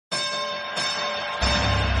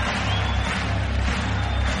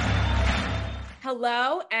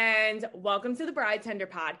Hello and welcome to the Bride Tender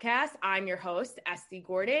podcast. I'm your host, Esty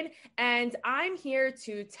Gordon, and I'm here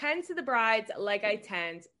to tend to the brides like I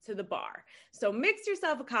tend to the bar. So mix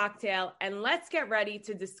yourself a cocktail and let's get ready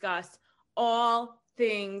to discuss all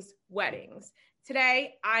things weddings.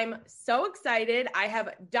 Today, I'm so excited. I have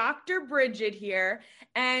Dr. Bridget here,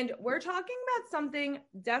 and we're talking about something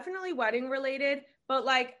definitely wedding related, but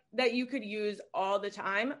like that you could use all the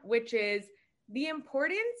time, which is the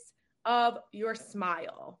importance of your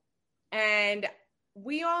smile. And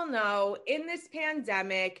we all know in this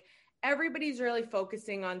pandemic, everybody's really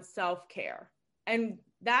focusing on self-care. And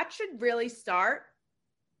that should really start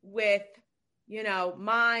with,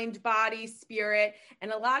 mind, body, spirit. And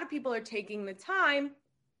a lot of people are taking the time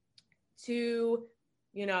to,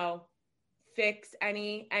 fix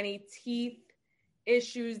any teeth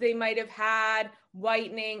issues they might have had,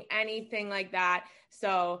 whitening, anything like that.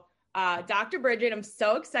 So Dr. Bridget, I'm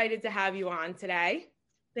so excited to have you on today.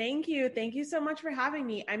 Thank you. Thank you so much for having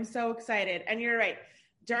me. I'm so excited. And you're right.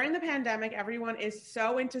 During the pandemic, everyone is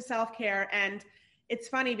so into self-care. And it's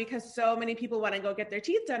funny because so many people want to go get their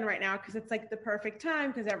teeth done right now because it's like the perfect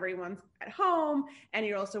time because everyone's at home and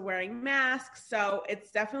you're also wearing masks. So it's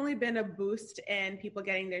definitely been a boost in people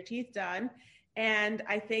getting their teeth done. And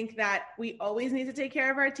I think that we always need to take care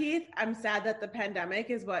of our teeth. I'm sad that the pandemic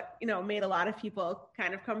is what, made a lot of people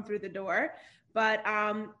kind of come through the door. But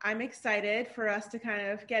I'm excited for us to kind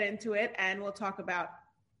of get into it. And we'll talk about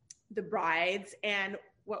the brides and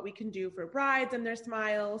what we can do for brides and their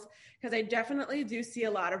smiles. Because I definitely do see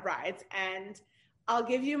a lot of brides. And I'll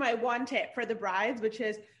give you my one tip for the brides, which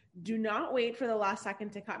is do not wait for the last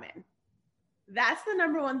second to come in. That's the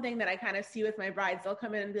number one thing that I kind of see with my brides. They'll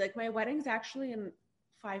come in and be like, my wedding's actually in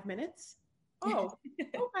 5 minutes. Oh, okay.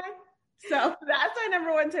 So that's my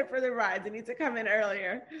number one tip for the brides. They need to come in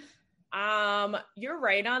earlier. You're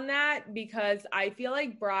right on that because I feel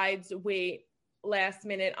like brides wait last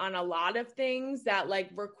minute on a lot of things that like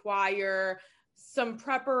require some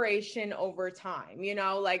preparation over time,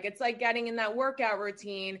 like it's like getting in that workout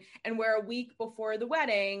routine and we're a week before the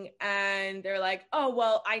wedding and they're like, oh,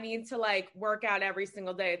 well, I need to like work out every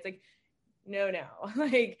single day. It's like, no,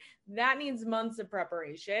 like that needs months of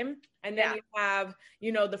preparation. And then you have,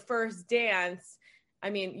 the first dance. I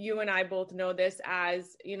mean, you and I both know this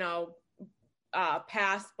as,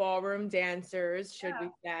 past ballroom dancers, should we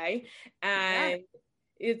say. And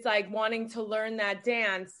it's like wanting to learn that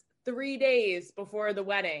dance 3 days before the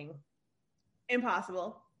wedding.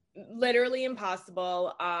 Impossible. Literally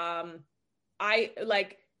impossible. I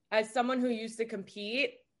like, as someone who used to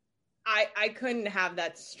compete, I couldn't have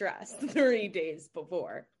that stress 3 days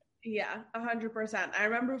before. Yeah, 100%. I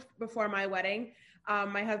remember before my wedding,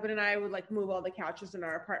 my husband and I would like move all the couches in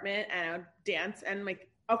our apartment and I would dance and like,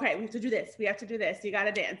 okay, we have to do this. We have to do this. You got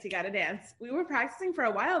to dance. You got to dance. We were practicing for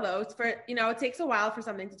a while though. It's for, it takes a while for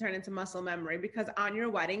something to turn into muscle memory because on your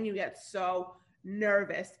wedding, you get so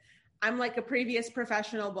nervous. I'm like a previous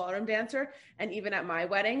professional ballroom dancer. And even at my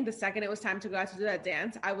wedding, the second it was time to go out to do that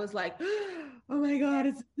dance, I was like, oh my God,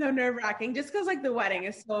 it's so nerve wracking just because like the wedding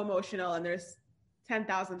is so emotional and there's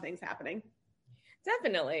 10,000 things happening.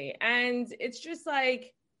 Definitely. And it's just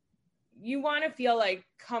like, you want to feel like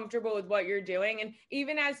comfortable with what you're doing. And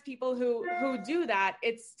even as people who do that,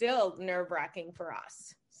 it's still nerve wracking for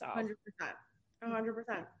us. So 100%.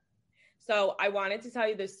 So I wanted to tell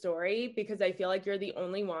you this story because I feel like you're the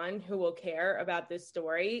only one who will care about this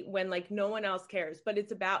story when like no one else cares, but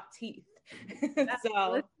it's about teeth.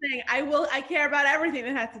 So I care about everything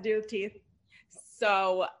that has to do with teeth.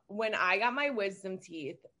 So when I got my wisdom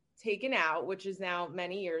teeth taken out, which is now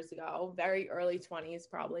many years ago, very early 20s,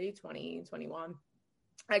 probably 2021,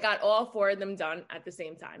 I got all 4 of them done at the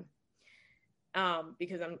same time.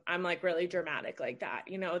 Because I'm like really dramatic like that,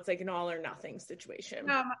 it's like an all or nothing situation.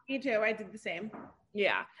 Me too. I did the same.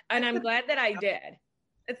 Yeah. And I'm glad that I did.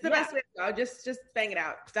 It's the best way to go. Just bang it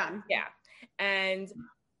out. It's done. Yeah. And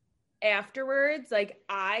afterwards, like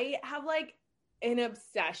I have like an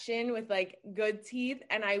obsession with like good teeth.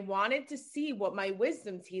 And I wanted to see what my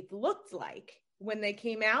wisdom teeth looked like when they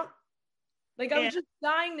came out. Like I was just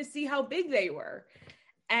dying to see how big they were.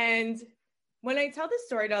 And when I tell this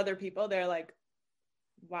story to other people, they're like,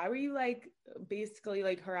 why were you like basically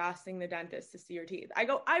like harassing the dentist to see your teeth? I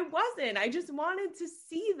go, I wasn't. I just wanted to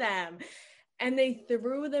see them. And they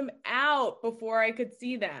threw them out before I could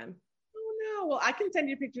see them. Oh no. Well, I can send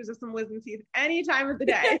you pictures of some wisdom teeth any time of the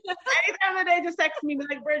day. Anytime of the day, just text me, be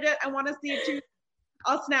like, Bridget, I want to see a tooth.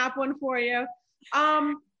 I'll snap one for you.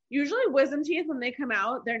 Usually wisdom teeth, when they come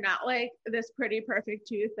out, they're not like this pretty perfect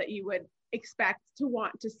tooth that you would expect to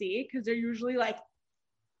want to see, because they're usually like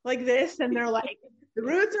like this, and they're like, the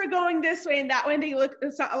roots are going this way and that way. And they look,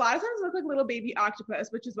 a lot of times look like little baby octopus,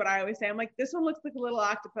 which is what I always say. I'm like, this one looks like a little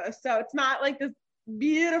octopus. So it's not like this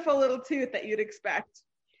beautiful little tooth that you'd expect.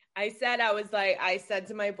 I said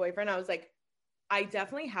to my boyfriend, I was like, I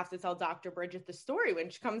definitely have to tell Dr. Bridget the story when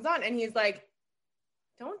she comes on. And he's like,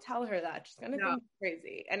 don't tell her that. She's going to think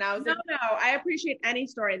crazy. And I was no, I appreciate any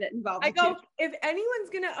story that involves if anyone's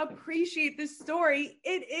going to appreciate this story,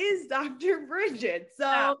 it is Dr. Bridget. So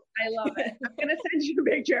I love it. I'm going to send you a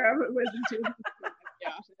picture of it with the tooth.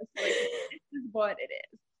 This is what it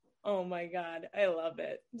is. Oh my God. I love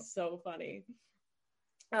it. So funny.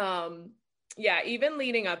 Yeah, even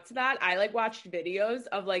leading up to that, I like watched videos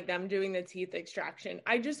of like them doing the teeth extraction.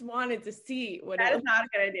 I just wanted to see what that is not a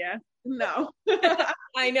good idea. No.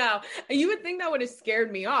 I know. You would think that would have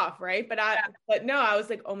scared me off, right? But no, I was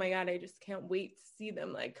like, oh my God, I just can't wait to see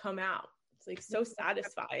them like come out. It's like so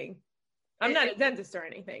satisfying. I'm not a dentist or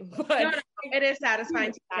anything, but no, it is satisfying.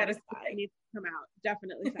 It needs to come out.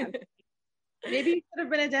 Definitely satisfying. Maybe you could have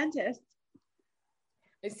been a dentist.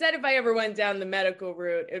 I said if I ever went down the medical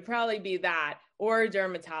route, it'd probably be that or a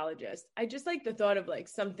dermatologist. I just like the thought of like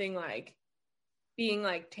something like being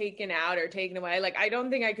like taken out or taken away. Like, I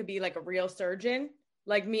don't think I could be like a real surgeon,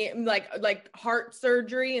 like me, like heart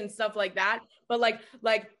surgery and stuff like that. But like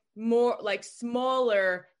more like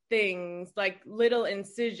smaller things, like little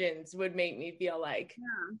incisions would make me feel like,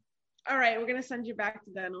 all right, we're going to send you back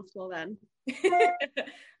to dental school then.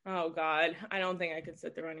 Oh God. I don't think I could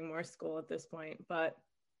sit through any more school at this point, but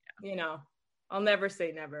you know, I'll never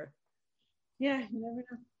say never. Yeah, you never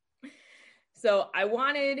know. So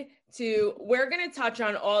we're going to touch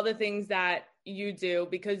on all the things that you do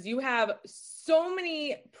because you have so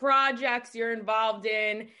many projects you're involved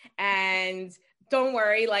in, and don't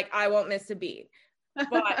worry, like I won't miss a beat.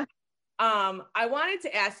 But I wanted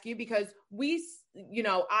to ask you because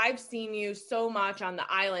I've seen you so much on the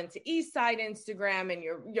Island to East Side Instagram, and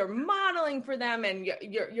you're modeling for them, and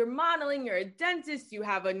you're modeling. You're a dentist. You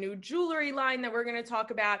have a new jewelry line that we're going to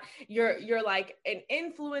talk about. You're like an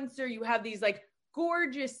influencer. You have these like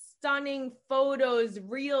gorgeous, stunning photos,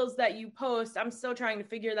 reels that you post. I'm still trying to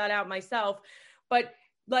figure that out myself, but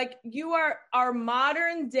like you are our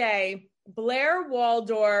modern day Blair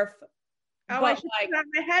Waldorf. Oh, I should put on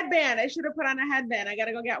my headband. I should have put on a headband. I got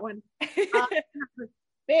to go get one.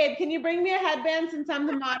 Babe, can you bring me a headband since I'm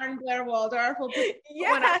the modern Blair Waldorf? We'll put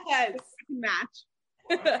one up to match.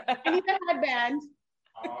 I need a headband.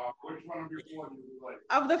 Which one of your four do you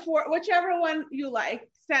like? Of the four, whichever one you like.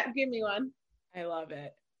 Give me one. I love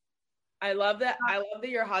it. I love that. I love that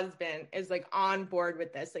your husband is like on board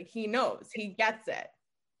with this. Like he knows, he gets it.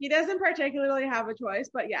 He doesn't particularly have a choice,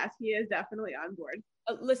 but yes, he is definitely on board.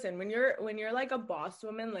 Listen, when you're like a boss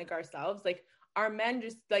woman like ourselves, like our men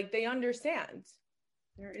just like they understand.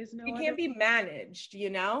 There is no. You can't be managed, you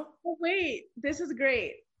know. Oh wait, this is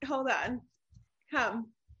great. Hold on, come.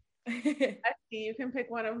 You can pick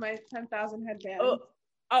one of my 10,000 headbands.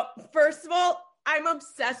 Oh, first of all, I'm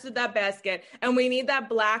obsessed with that basket, and we need that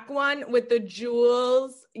black one with the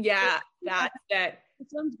jewels. Yeah, that's it. This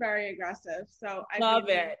one's very aggressive, so I love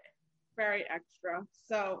it. Very extra.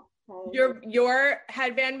 So your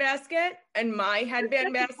headband basket and my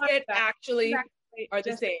headband basket actually are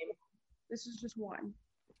the same. This is just one.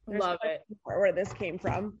 Love it. Where this came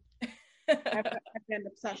from. I have a headband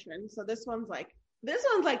obsession. So this one's like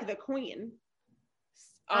the queen.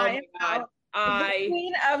 Oh my God. The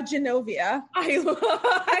Queen of Genovia. I love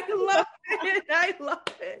it. I love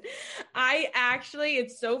it.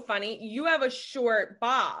 It's so funny. You have a short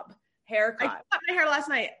bob haircut. I cut my hair last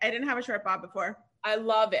night. I didn't have a short bob before. I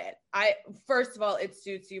love it. First of all, it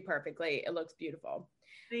suits you perfectly. It looks beautiful.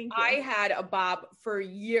 Thank you. I had a bob for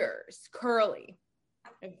years, curly.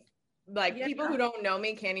 Like people who don't know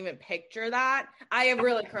me can't even picture that. I have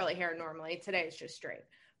really curly hair normally. Today it's just straight.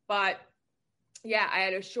 But yeah, I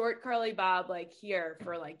had a short curly bob like here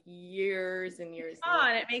for like years and years.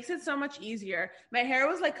 And it makes it so much easier. My hair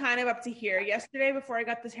was like kind of up to here yesterday before I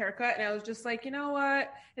got this haircut, and I was just like, you know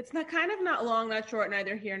what? It's not long, not short,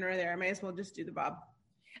 neither here nor there. I might as well just do the bob.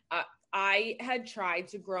 I had tried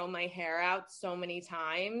to grow my hair out so many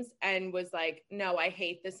times and was like, no, I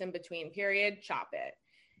hate this in between period. Chop it.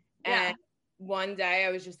 Yeah. And one day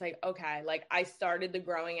I was just like, okay, like I started the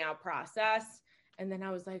growing out process. And then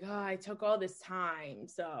I was like, oh, I took all this time.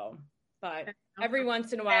 So, but every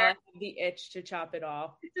once in a while, I have the itch to chop it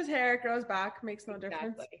all. It's just hair, it grows back, makes no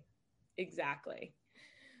difference. Exactly.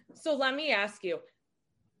 So let me ask you,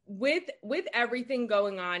 with everything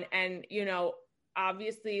going on and, you know,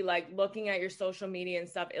 obviously like looking at your social media and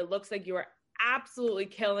stuff, it looks like you are absolutely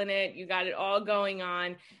killing it. You got it all going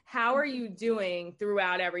on. How are you doing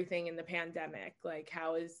throughout everything in the pandemic? Like,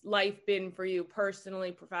 how has life been for you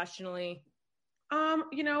personally, professionally?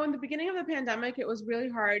 In the beginning of the pandemic, it was really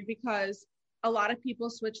hard because a lot of people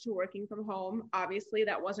switched to working from home. Obviously,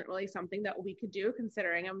 that wasn't really something that we could do,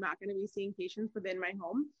 considering I'm not going to be seeing patients within my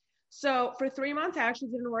home. So for 3 months, I actually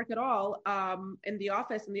didn't work at all in the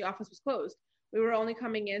office, and the office was closed. We were only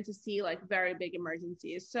coming in to see like very big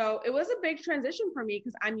emergencies. So it was a big transition for me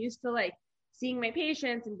because I'm used to like seeing my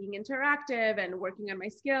patients and being interactive and working on my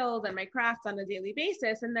skills and my crafts on a daily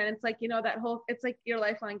basis. And then it's like, it's like your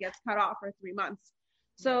lifeline gets cut off for 3 months.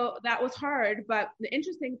 So that was hard. But the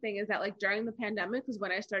interesting thing is that like during the pandemic was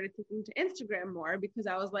when I started taking to Instagram more, because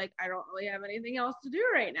I was like, I don't really have anything else to do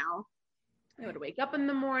right now. I would wake up in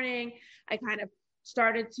the morning. I kind of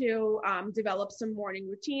started to develop some morning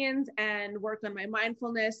routines and work on my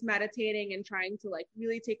mindfulness, meditating, and trying to like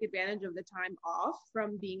really take advantage of the time off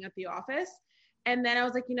from being at the office. And then I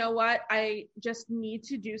was like, you know what? I just need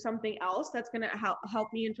to do something else that's going to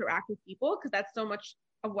help me interact with people, because that's so much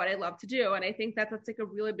of what I love to do. And I think that's like a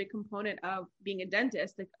really big component of being a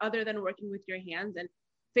dentist, like other than working with your hands and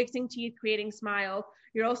fixing teeth, creating smiles,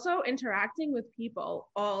 you're also interacting with people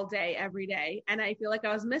all day, every day. And I feel like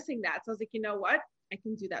I was missing that. So I was like, you know what? I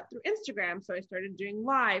can do that through Instagram. So I started doing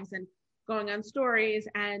lives and going on stories.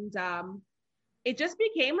 And it just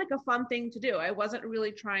became like a fun thing to do. I wasn't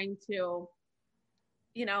really trying to,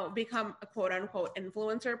 become a quote unquote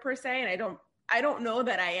influencer per se. And I don't know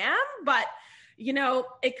that I am, but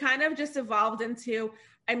it kind of just evolved into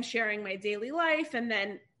I'm sharing my daily life. And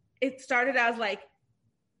then it started as like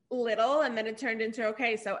little, and then it turned into,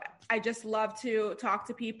 okay, so I just love to talk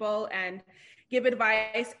to people and give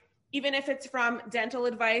advice, even if it's from dental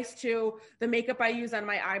advice to the makeup I use on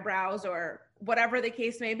my eyebrows or whatever the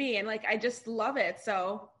case may be. And like, I just love it.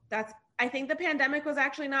 So I think the pandemic was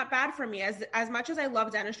actually not bad for me. As much as I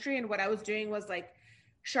love dentistry, and what I was doing was like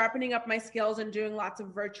sharpening up my skills and doing lots of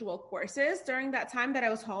virtual courses during that time that I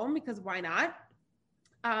was home, because why not?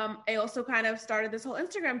 I also kind of started this whole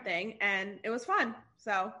Instagram thing, and it was fun.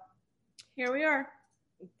 So here we are.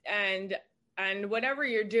 And whatever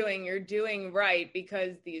you're doing right,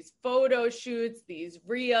 because these photo shoots, these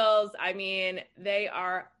reels, I mean, they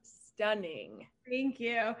are stunning. Thank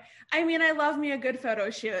you. I mean, I love me a good photo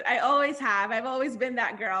shoot. I always have. I've always been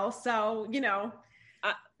that girl. So,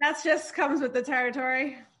 that's just comes with the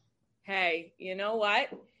territory. Hey, you know what?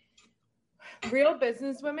 Real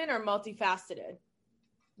businesswomen are multifaceted.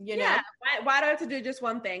 Why do I have to do just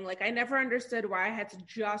one thing? Like, I never understood why I had to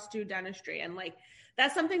just do dentistry. And like,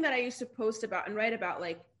 that's something that I used to post about and write about,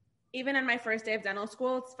 like, even in my first day of dental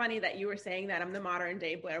school. It's funny that you were saying that I'm the modern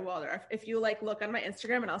day Blair Waldorf. If you like look on my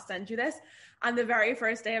Instagram, and I'll send you this, on the very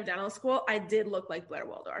first day of dental school, I did look like Blair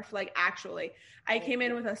Waldorf. Like, actually, I came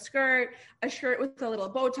in with a shirt with a little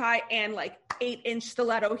bow tie, and like 8-inch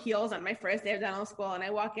stiletto heels on my first day of dental school. And I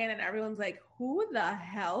walk in and everyone's like, who the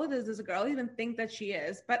hell does this girl even think that she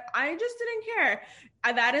is? But I just didn't care.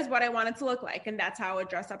 That is what I wanted to look like. And that's how I would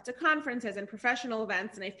dress up to conferences and professional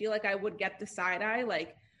events. And I feel like I would get the side eye,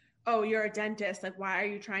 like, oh, you're a dentist. Like, why are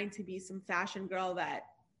you trying to be some fashion girl? That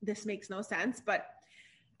this makes no sense. But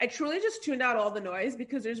I truly just tuned out all the noise,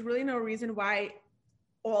 because there's really no reason why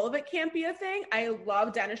all of it can't be a thing. I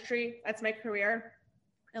love dentistry. That's my career.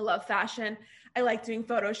 I love fashion. I like doing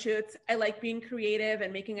photo shoots. I like being creative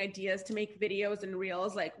and making ideas to make videos and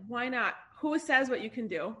reels. Like, why not? Who says what you can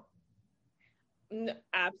do?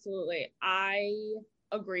 Absolutely. I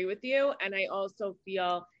agree with you. And I also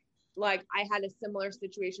feel like I had a similar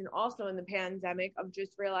situation also in the pandemic of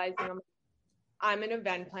just realizing I'm an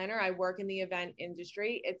event planner. I work in the event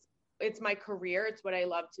industry. It's my career. It's what I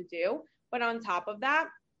love to do. But on top of that,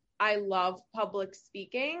 I love public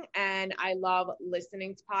speaking, and I love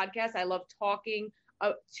listening to podcasts. I love talking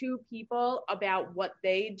to people about what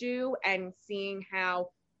they do and seeing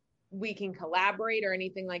how we can collaborate or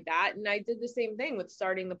anything like that. And I did the same thing with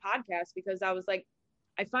starting the podcast, because I was like,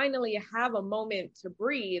 I finally have a moment to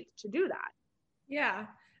breathe to do that. Yeah.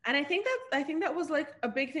 And I think that was like a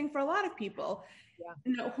big thing for a lot of people.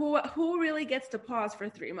 Yeah. Who really gets to pause for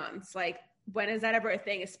 3 months? Like, when is that ever a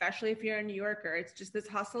thing? Especially if you're a New Yorker, it's just this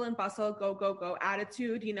hustle and bustle, go, go, go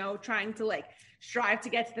attitude, trying to like strive to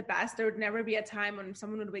get to the best. There would never be a time when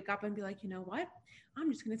someone would wake up and be like, you know what?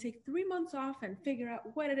 I'm just going to take 3 months off and figure out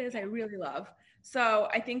what it is I really love. So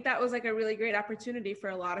I think that was like a really great opportunity for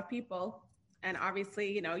a lot of people. And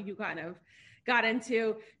obviously, you kind of got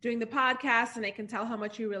into doing the podcast, and I can tell how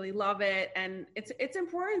much you really love it. And it's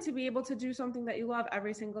important to be able to do something that you love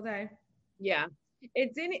every single day. Yeah.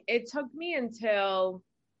 It took me until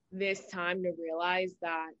this time to realize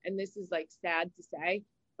that, and this is like sad to say,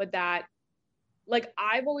 but that like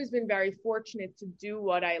I've always been very fortunate to do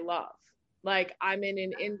what I love. Like I'm in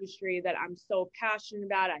an industry that I'm so passionate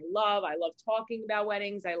about. I love talking about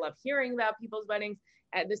weddings. I love hearing about people's weddings.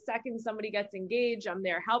 And the second somebody gets engaged, I'm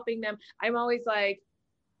there helping them. I'm always like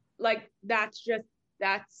that's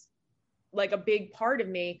like a big part of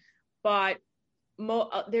me. But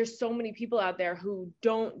there's so many people out there who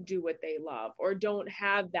don't do what they love or don't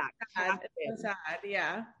have that passion. It's so sad.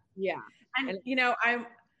 Yeah. Yeah. And you know,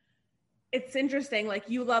 it's interesting. Like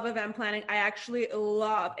you love event planning. I actually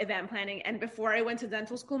love event planning. And before I went to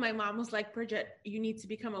dental school, my mom was like, Bridget, you need to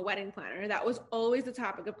become a wedding planner. That was always the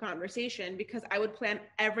topic of conversation because I would plan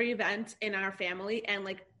every event in our family. And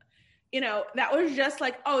like, you know, that was just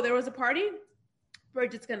like, oh, there was a party.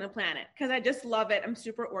 Bridget's going to plan it because I just love it. I'm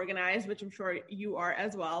super organized, which I'm sure you are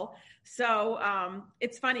as well. So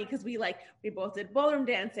it's funny because we both did ballroom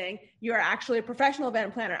dancing. You're actually a professional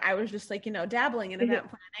event planner. I was just like, you know, dabbling in event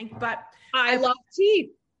planning, but I love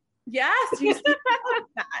teeth. Yes, you see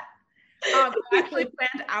that. I actually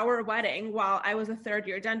planned our wedding while I was a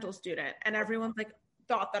third-year dental student, and everyone's like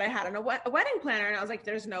thought that I had a wedding planner, and I was like,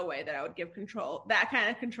 "There's no way that I would give that kind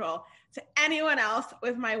of control to anyone else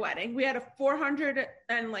with my wedding." We had a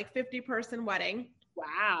 450-person wedding.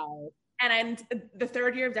 Wow! And the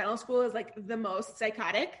third year of dental school is like the most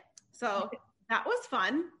psychotic, so that was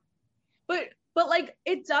fun. But like,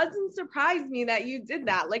 it doesn't surprise me that you did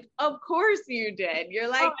that. Like, of course you did. You're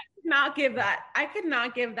like, I could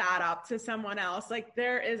not give that up to someone else. Like,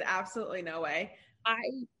 there is absolutely no way. I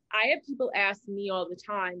have people ask me all the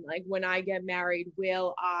time, like, when I get married,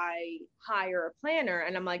 will I hire a planner?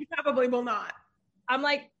 And I'm like, you probably will not. I'm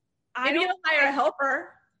like, maybe you'll hire a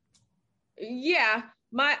helper. Yeah.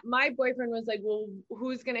 My boyfriend was like, well,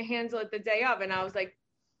 who's going to handle it the day of? And I was like,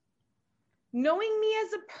 knowing me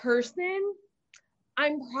as a person,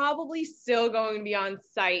 I'm probably still going to be on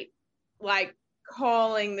site, like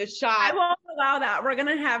calling the shot. I won't allow that. We're going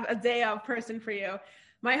to have a day of person for you.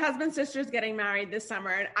 My husband's sister's getting married this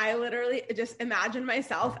summer, and I literally just imagine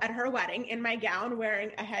myself at her wedding in my gown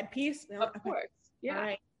wearing a headpiece. Of course. Yeah. All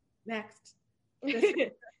right. Next.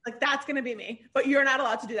 Like, that's going to be me. But you're not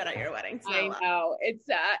allowed to do that at your wedding. So I know. It's,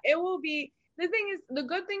 it will be, the thing is, the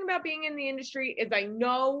good thing about being in the industry is I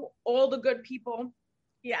know all the good people.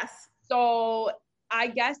 Yes. So I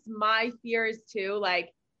guess my fear is too,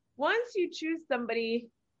 like, once you choose somebody,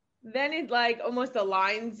 then it like almost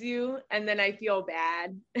aligns you, and then I feel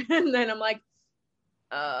bad. And then I'm like,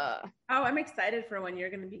 oh, I'm excited for when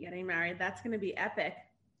you're going to be getting married. That's going to be epic.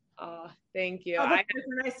 Oh, thank you. I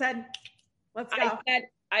said, let's go.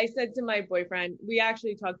 I said to my boyfriend, we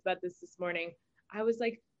actually talked about this morning. I was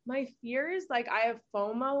like, my fear is like, I have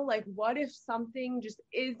FOMO. Like, what if something just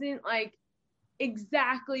isn't like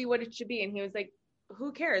exactly what it should be? And he was like,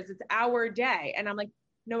 who cares? It's our day. And I'm like,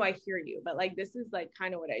 no, I hear you. But like, this is like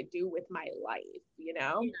kind of what I do with my life, you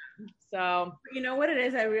know? Yeah. So, you know what it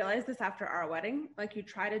is? I realized this after our wedding. Like, you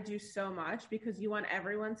try to do so much because you want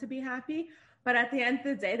everyone to be happy. But at the end of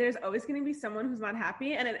the day, there's always going to be someone who's not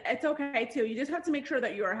happy. And it's okay too. You just have to make sure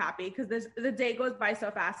that you're happy because the day goes by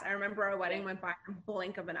so fast. I remember our wedding went by in the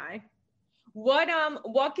blink of an eye.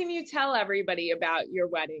 What can you tell everybody about your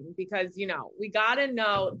wedding? Because, you know, we got to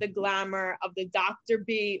know the glamour of the Dr.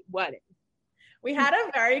 B wedding. We had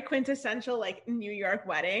a very quintessential like New York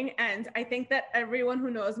wedding. And I think that everyone who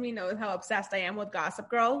knows me knows how obsessed I am with Gossip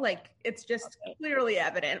Girl. Like, it's just clearly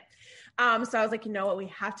evident. So I was like, you know what, we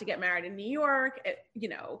have to get married in New York.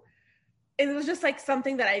 It was just like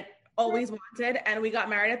something that I always wanted. And we got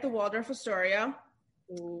married at the Waldorf Astoria.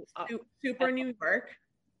 Super New York,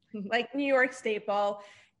 like New York staple.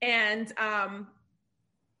 And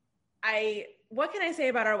what can I say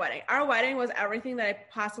about our wedding? Our wedding was everything that I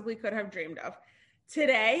possibly could have dreamed of.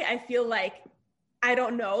 Today, I feel like I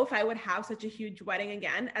don't know if I would have such a huge wedding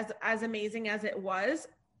again. As amazing as it was,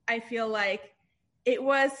 I feel like it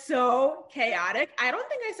was so chaotic. I don't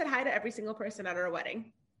think I said hi to every single person at our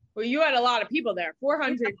wedding. Well, you had a lot of people there.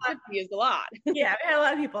 450 is a lot. Yeah, we had a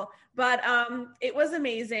lot of people. But it was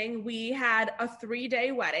amazing. We had a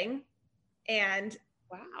 3-day wedding. And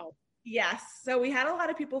wow. Yes. So we had a lot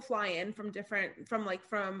of people fly in from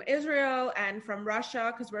Israel and from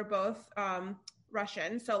Russia because we're both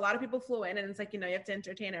Russian. So a lot of people flew in, and it's like, you know, you have to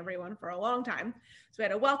entertain everyone for a long time. So we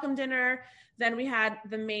had a welcome dinner. Then we had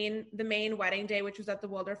the main wedding day, which was at the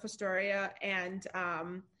Waldorf Astoria. And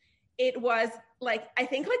it was like, I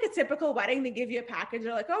think like a typical wedding, they give you a package.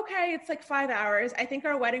 They're like, okay, it's like 5 hours. I think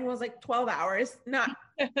our wedding was like 12 hours. Not,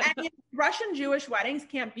 I mean, Russian Jewish weddings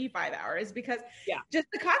can't be 5 hours because just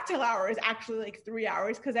the cocktail hour is actually like 3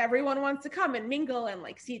 hours because everyone wants to come and mingle and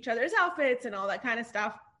like see each other's outfits and all that kind of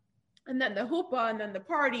stuff. And then the hoopah and then the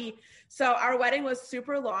party. So our wedding was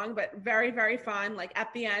super long, but very, very fun. Like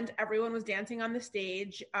at the end, everyone was dancing on the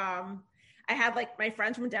stage. I had like my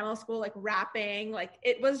friends from dental school, like rapping, like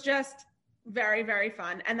it was just very, very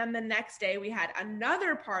fun. And then the next day we had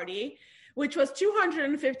another party, which was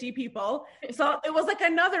 250 people. So it was like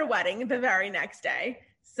another wedding the very next day.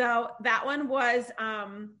 So that one was,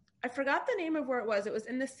 I forgot the name of where it was. It was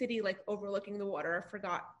in the city, like overlooking the water. I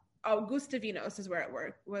forgot. Oh, Gustavinos is where it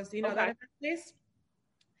was, you know, that place.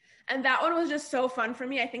 And that one was just so fun for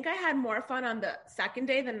me. I think I had more fun on the second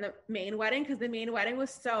day than the main wedding because the main wedding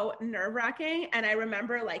was so nerve-wracking. And I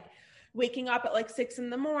remember like waking up at like 6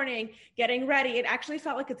 a.m, getting ready. It actually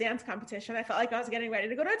felt like a dance competition. I felt like I was getting ready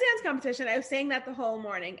to go to a dance competition. I was saying that the whole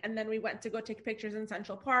morning. And then we went to go take pictures in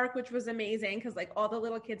Central Park, which was amazing because like all the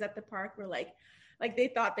little kids at the park were like they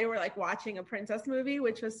thought they were like watching a princess movie,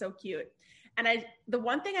 which was so cute. And the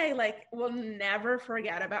one thing I like will never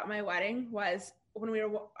forget about my wedding was when we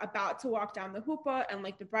were about to walk down the hoopah and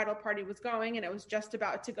like the bridal party was going and it was just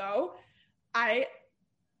about to go.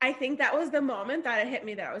 I think that was the moment that it hit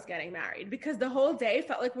me that I was getting married because the whole day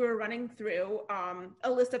felt like we were running through a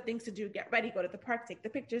list of things to do, get ready, go to the park, take the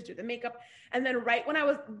pictures, do the makeup. And then right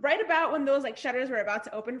about when those like shutters were about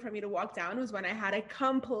to open for me to walk down was when I had a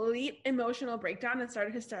complete emotional breakdown and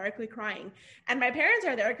started hysterically crying. And my parents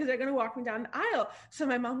are there because they're going to walk me down the aisle. So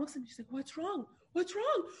my mom looks at me, she's like, what's wrong? What's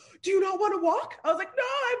wrong? Do you not want to walk? I was like, no,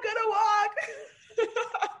 I'm going to walk.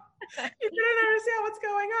 She didn't understand what's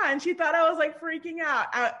going on. She thought I was like freaking out.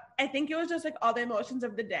 I think it was just like all the emotions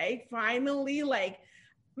of the day finally like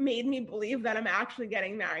made me believe that I'm actually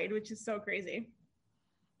getting married, which is so crazy.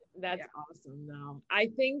 That's awesome though.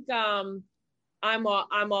 I think I'm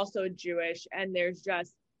also Jewish and there's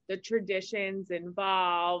just the traditions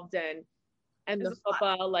involved and the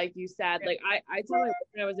chuppah, like you said, like I told my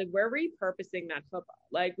boyfriend, I was like, we're repurposing that chuppah.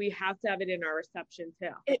 Like we have to have it in our reception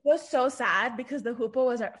too. It was so sad because the hoopah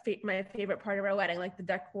was my favorite part of our wedding. Like the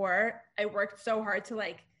decor, I worked so hard to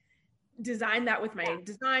like design that with my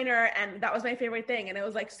designer, and that was my favorite thing. And it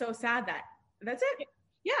was like so sad that that's it.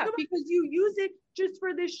 Yeah, because you use it just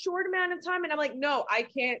for this short amount of time, and I'm like, no, I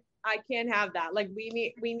can't have that. Like we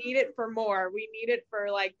need it for more. We need it for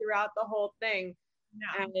like throughout the whole thing.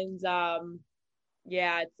 No. And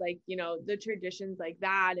yeah, it's like, you know, the traditions like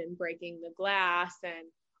that and breaking the glass and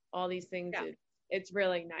all these things. Yeah. It's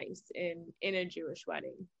really nice in a Jewish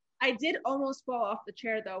wedding. I did almost fall off the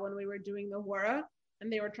chair though when we were doing the hora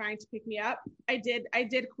and they were trying to pick me up. I did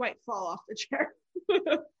quite fall off the chair.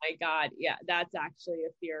 My God, yeah, that's actually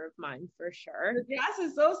a fear of mine for sure. The glass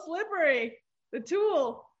is so slippery. The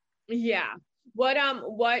tulle. Yeah. What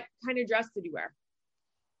kind of dress did you wear?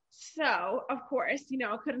 So of course, you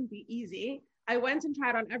know, it couldn't be easy. I went and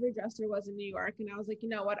tried on every dress there was in New York, and I was like, you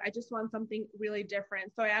know what? I just want something really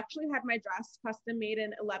different. So I actually had my dress custom made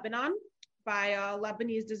in Lebanon by a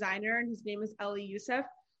Lebanese designer, and his name is Eli Youssef.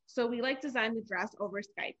 So we like designed the dress over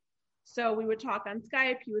Skype. So we would talk on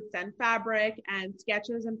Skype. He would send fabric and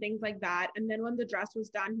sketches and things like that. And then when the dress was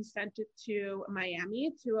done, he sent it to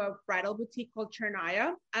Miami to a bridal boutique called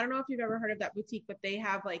Chernaya. I don't know if you've ever heard of that boutique, but they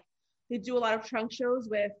do a lot of trunk shows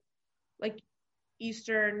with like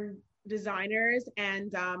Eastern designers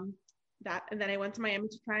and then I went to Miami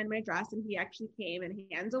to try on my dress, and he actually came and he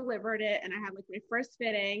hand delivered it, and I had like my first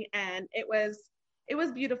fitting, and it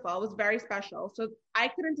was beautiful. It was very special. So I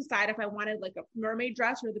couldn't decide if I wanted like a mermaid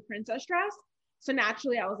dress or the princess dress. So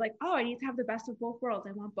naturally I was like, oh, I need to have the best of both worlds.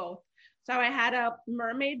 I want both. So I had a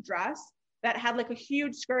mermaid dress that had like a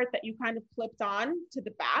huge skirt that you kind of clipped on to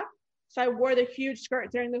the back. So I wore the huge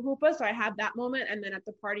skirt during the hoopah. So I had that moment. And then at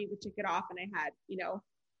the party, we took it off and I had, you know,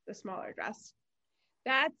 the smaller dress.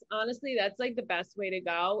 That's like the best way to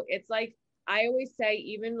go. It's like, I always say,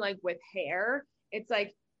 even like with hair, it's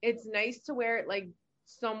like, it's nice to wear it like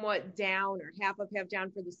somewhat down or half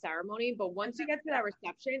down for the ceremony. But once you get to that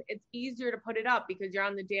reception, it's easier to put it up because you're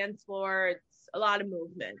on the dance floor. It's a lot of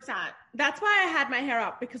movement. That's why I had my hair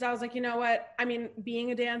up, because I was like, you know what? I mean,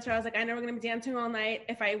 being a dancer, I was like, I know we're going to be dancing all night.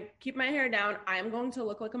 If I keep my hair down, I'm going to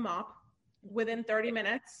look like a mop within 30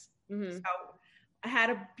 minutes. Mm-hmm. So I had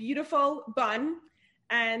a beautiful bun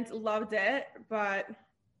and loved it. But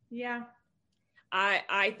yeah.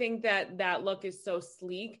 I think that look is so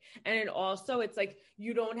sleek. And it also, it's like,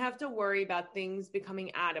 you don't have to worry about things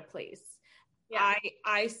becoming out of place. Yeah.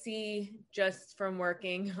 I see just from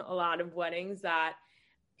working a lot of weddings that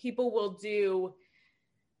people will do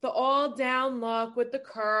the all down look with the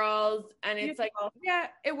curls. And it's like, yeah,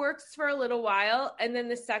 it works for a little while. And then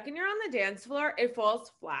the second you're on the dance floor, it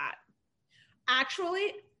falls flat.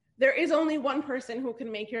 Actually, there is only one person who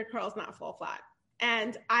can make your curls not fall flat.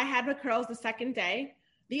 And I had the curls the second day.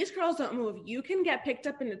 These curls don't move. You can get picked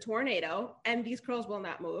up in a tornado and these curls will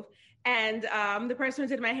not move. And the person who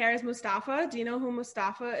did my hair is Mustafa. Do you know who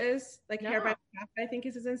Mustafa is? Like Hair by Mustafa, I think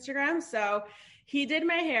is his Instagram. So he did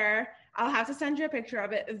my hair. I'll have to send you a picture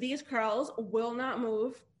of it. These curls will not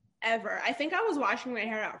move ever. I think I was washing my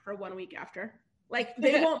hair out for 1 week after. Like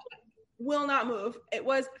they will not move. It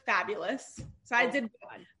was fabulous. So I did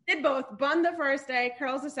both. Bun the first day,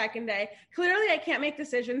 curls the second day. Clearly I can't make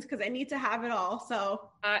decisions because I need to have it all. So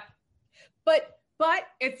but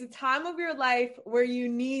it's a time of your life where you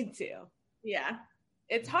need to. Yeah.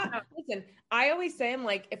 It's hot. Listen, I always say, I'm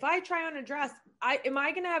like, if I try on a dress, am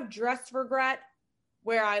I going to have dress regret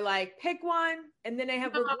where I like pick one and then I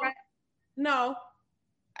have regret? No,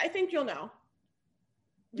 I think you'll know.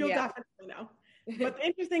 You'll definitely know. But the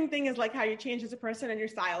interesting thing is like how you change as a person and your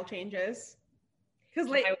style changes. Because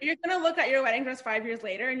like you're going to look at your wedding dress 5 years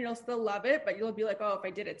later and you'll still love it, but you'll be like, oh, if I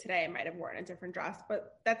did it today, I might have worn a different dress.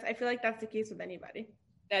 But I feel like that's the case with anybody.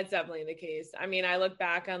 That's definitely the case. I mean, I look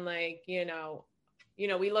back on like,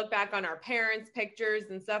 we look back on our parents' pictures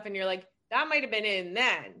and stuff and you're like, that might have been in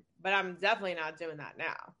then, but I'm definitely not doing that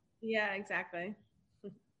now. Yeah, exactly.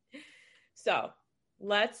 So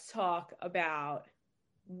let's talk about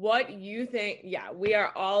what you think. Yeah, we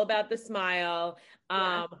are all about the smile.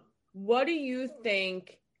 Yeah. What do you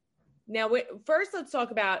think? Now, first, let's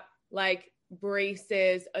talk about like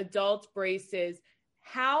braces, adult braces.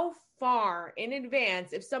 How far in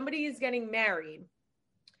advance, if somebody is getting married,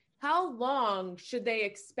 how long should they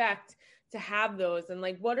expect to have those? And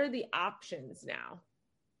like, what are the options now?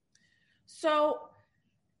 So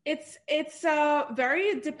it's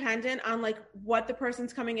very dependent on like what the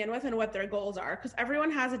person's coming in with and what their goals are, because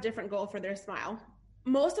everyone has a different goal for their smile.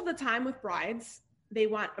 Most of the time with brides, they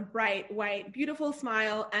want a bright, white, beautiful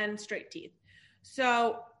smile and straight teeth.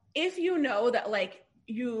 So if you know that like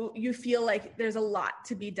you feel like there's a lot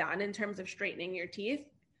to be done in terms of straightening your teeth,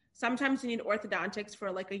 sometimes you need orthodontics for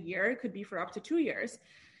like a year. It could be for up to 2 years.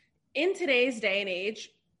 In today's day and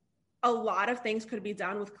age, a lot of things could be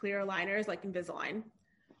done with clear aligners like Invisalign.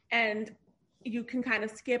 And you can kind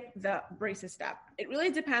of skip the braces step. It really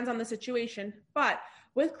depends on the situation. But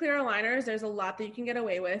with clear aligners, there's a lot that you can get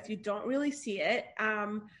away with. You don't really see it.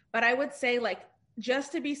 But I would say like,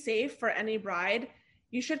 just to be safe for any bride,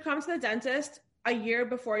 you should come to the dentist a year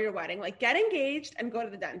before your wedding. Like get engaged and go to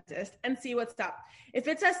the dentist and see what's up. If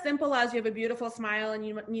it's as simple as you have a beautiful smile and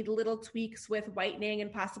you need little tweaks with whitening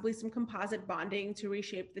and possibly some composite bonding to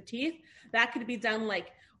reshape the teeth, that could be done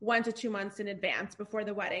like 1 to 2 months in advance before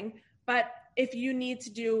the wedding. But if you need to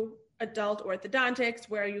do adult orthodontics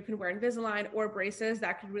where you can wear Invisalign or braces,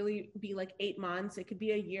 that could really be like 8 months. It could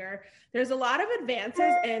be a year. There's a lot of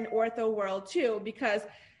advances in ortho world too, because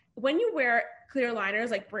when you wear clear aligners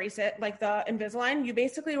like braces, like the Invisalign, you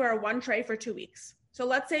basically wear one tray for 2 weeks. So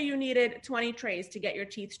let's say you needed 20 trays to get your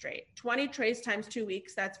teeth straight. 20 trays times 2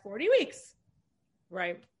 weeks, that's 40 weeks.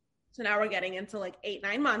 Right. So now we're getting into like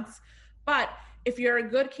 8-9 months. But if you're a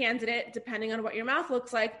good candidate, depending on what your mouth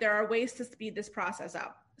looks like, there are ways to speed this process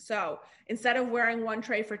up. So instead of wearing one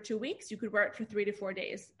tray for 2 weeks, you could wear it for 3 to 4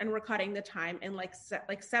 days. And we're cutting the time in like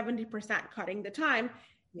 70% cutting the time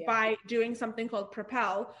by doing something called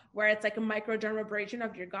Propel, where it's like a microdermabrasion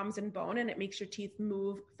of your gums and bone, and it makes your teeth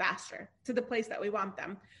move faster to the place that we want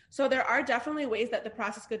them. So there are definitely ways that the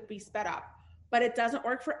process could be sped up, but it doesn't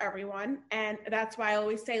work for everyone. And that's why I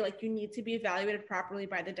always say like you need to be evaluated properly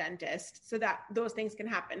by the dentist so that those things can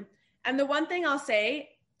happen. And the one thing I'll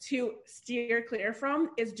say to steer clear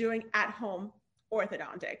from is doing at-home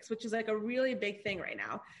orthodontics, which is like a really big thing right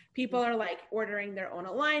now. People are like ordering their own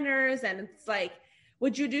aligners, and it's like,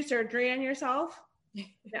 would you do surgery on yourself?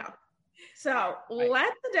 No. So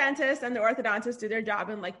let the dentist and the orthodontist do their job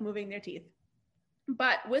in like moving their teeth.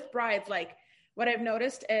 But with brides, like what I've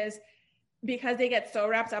noticed is because they get so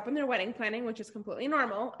wrapped up in their wedding planning, which is completely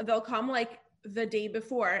normal, they'll come like the day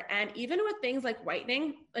before. And even with things like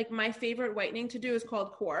whitening, like my favorite whitening to do is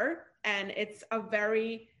called core. And it's a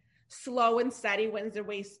very slow and steady wins the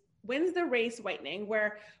race whitening,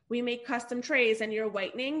 where we make custom trays and you're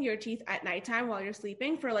whitening your teeth at nighttime while you're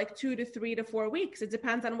sleeping for like 2 to 3 to 4 weeks. It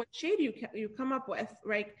depends on what shade you come up with,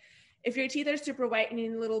 right? If your teeth are super white and you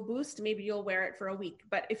need a little boost, maybe you'll wear it for a week.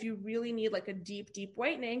 But if you really need like a deep, deep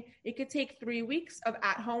whitening, it could take 3 weeks of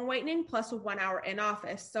at-home whitening plus a 1 hour in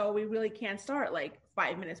office. So we really can't start like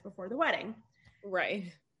 5 minutes before the wedding.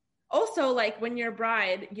 Right. also, like when you're a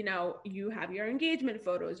bride, you know, you have your engagement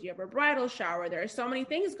photos, you have a bridal shower. There are so many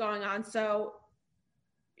things going on. So,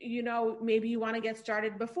 you know, maybe you want to get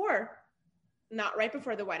started before, not right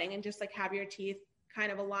before the wedding, and just like have your teeth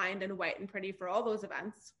kind of aligned and white and pretty for all those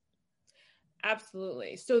events.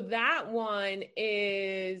 Absolutely. So that one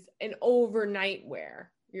is an overnight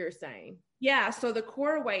wear, you're saying? Yeah. So the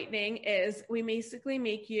core whitening is we basically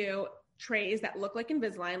make you trays that look like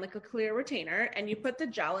Invisalign, like a clear retainer, and you put the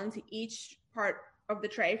gel into each part of the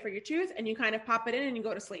tray for your tooth, and you kind of pop it in and you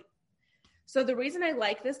go to sleep. So the reason I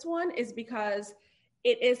like this one is because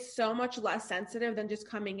it is so much less sensitive than just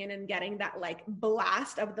coming in and getting that like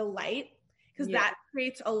blast of the light, because that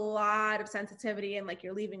creates a lot of sensitivity, and like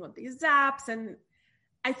you're leaving with these zaps. And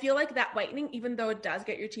I feel like that whitening, even though it does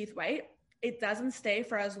get your teeth white, it doesn't stay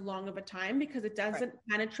for as long of a time because it doesn't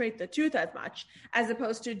penetrate the tooth as much, as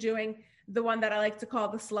opposed to doing the one that I like to call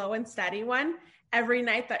the slow and steady one. Every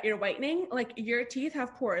night that you're whitening, like your teeth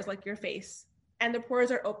have pores like your face, and the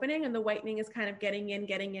pores are opening and the whitening is kind of getting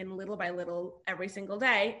in little by little every single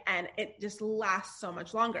day. And it just lasts so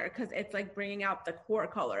much longer because it's like bringing out the core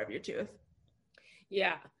color of your tooth.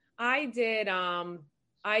 Yeah. I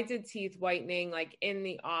did teeth whitening like in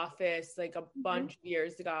the office like a bunch of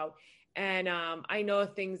years ago. And I know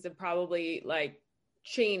things have probably like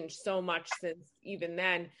changed so much since even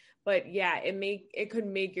then. But yeah, it could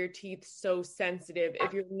make your teeth so sensitive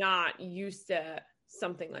if you're not used to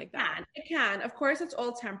something like that. It can. Of course, it's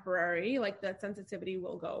all temporary. Like that sensitivity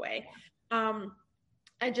will go away.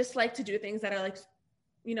 I just like to do things that are like,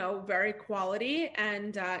 you know, very quality.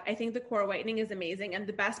 And I think the core whitening is amazing. And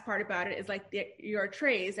the best part about it is like your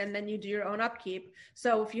trays, and then you do your own upkeep.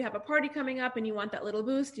 So if you have a party coming up and you want that little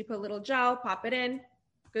boost, you put a little gel, pop it in,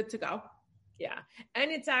 good to go. Yeah.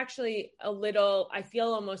 And it's actually a little, I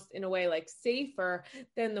feel almost in a way like safer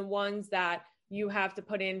than the ones that you have to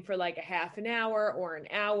put in for like a half an hour or an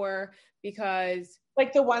hour, because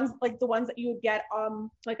like the ones that you would get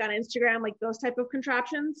like on Instagram, like those type of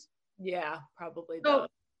contraptions. Yeah, probably. So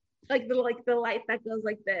like the light that goes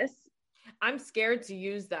like this. I'm scared to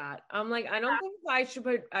use that. I'm like, I don't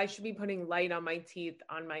think I should be putting light on my teeth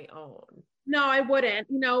on my own. No, I wouldn't.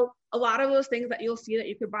 You know, a lot of those things that you'll see that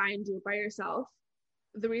you could buy and do it by yourself,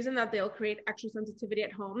 the reason that they'll create extra sensitivity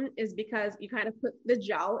at home is because you kind of put the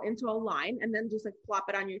gel into a line and then just like plop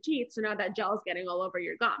it on your teeth. So now that gel is getting all over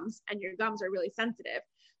your gums, and your gums are really sensitive.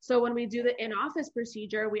 So when we do the in-office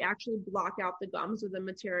procedure, we actually block out the gums with a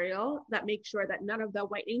material that makes sure that none of the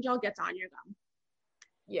whitening gel gets on your gum.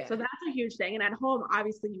 Yeah. So that's a huge thing. And at home,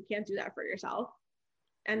 obviously you can't do that for yourself.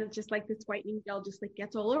 And it's just like this whitening gel just like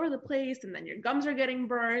gets all over the place, and then your gums are getting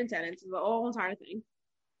burnt, and it's the whole entire thing.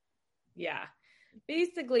 Yeah.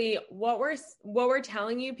 Basically, what we're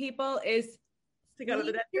telling you people is to go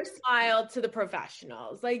to the your smile to the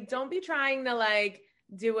professionals. Like, don't be trying to like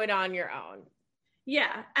do it on your own.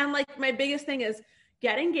 Yeah. And like my biggest thing is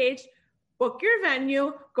get engaged, book your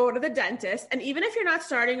venue, go to the dentist. And even if you're not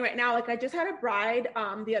starting right now, like I just had a bride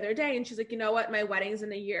the other day, and she's like, you know what, my wedding's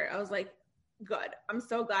in a year. I was like, good. I'm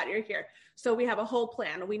so glad you're here. So we have a whole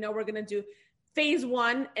plan. We know we're going to do phase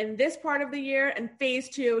 1 in this part of the year and phase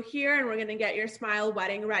 2 here, and we're going to get your smile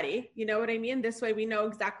wedding ready. You know what I mean? This way we know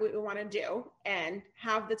exactly what we want to do and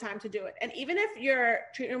have the time to do it. And even if your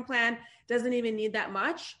treatment plan doesn't even need that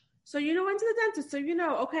much, so you know, into the dentist, so you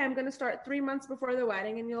know, okay, I'm going to start 3 months before the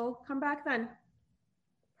wedding, and you'll come back then.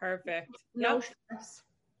 Perfect. No stress.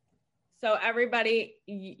 So everybody,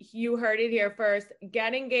 you heard it here first.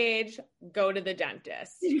 Get engaged, go to the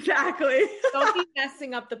dentist. Exactly. Don't be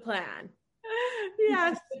messing up the plan.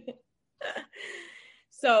 Yes.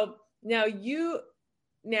 So now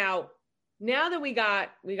that we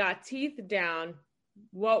got teeth down,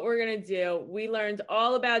 what we're going to do, we learned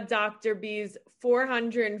all about Dr. B's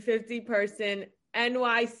 450 person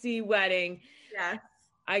NYC wedding. Yes.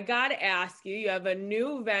 I got to ask you, you have a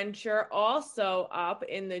new venture also up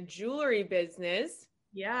in the jewelry business.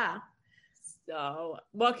 Yeah. So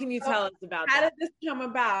what can you tell us about that? How did this come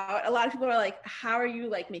about? A lot of people are like, how are you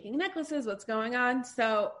like making necklaces? What's going on?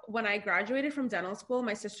 So when I graduated from dental school,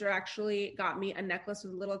 my sister actually got me a necklace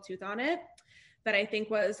with a little tooth on it that I think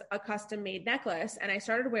was a custom made necklace. And I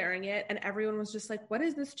started wearing it, and everyone was just like, what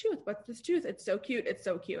is this tooth? What's this tooth? It's so cute. It's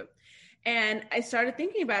so cute. And I started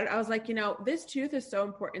thinking about it. I was like, you know, this tooth is so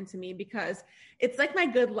important to me because it's like my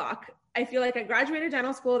good luck. I feel like I graduated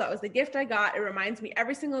dental school. That was the gift I got. It reminds me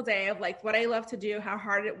every single day of like what I love to do, how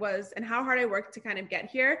hard it was, and how hard I worked to kind of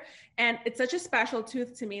get here. And it's such a special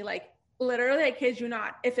tooth to me. Like literally, I kid you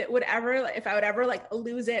not, if I would ever like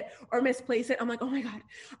lose it or misplace it, I'm like, oh my God,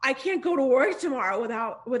 I can't go to work tomorrow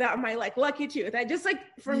without my like lucky tooth. I just like,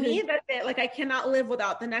 for me, that's it. Like I cannot live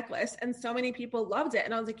without the necklace. And so many people loved it.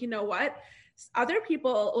 And I was like, you know what? Other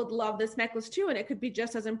people would love this necklace too. And it could be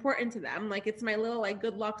just as important to them. Like it's my little like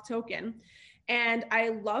good luck token. And I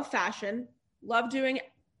love fashion, love doing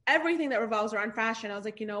everything that revolves around fashion. I was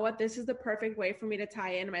like, you know what? This is the perfect way for me to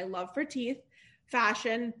tie in my love for teeth,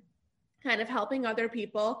 fashion, kind of helping other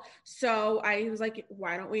people. So I was like,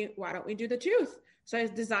 why don't we do the tooth? So I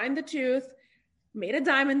designed the tooth, made a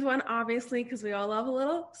diamond one, obviously, because we all love a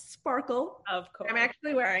little sparkle. Of course. I'm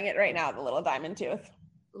actually wearing it right now, the little diamond tooth.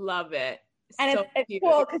 Love it. And So it's cute.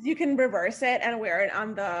 cool because you can reverse it and wear it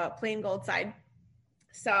on the plain gold side.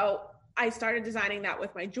 So I started designing that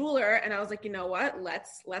with my jeweler, and I was like, you know what?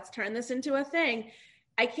 Let's turn this into a thing.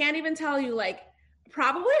 I can't even tell you, like,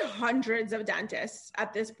 probably hundreds of dentists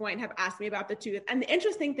at this point have asked me about the tooth. And the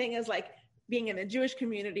interesting thing is, like, being in the Jewish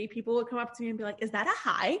community, people would come up to me and be like, is that a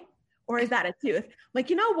high or is that a tooth? Like,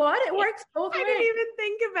 you know what? It works both ways. I didn't even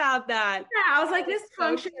think about that. Yeah, I was like, this so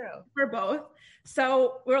functions for both.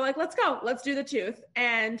 So we're like, let's go. Let's do the tooth.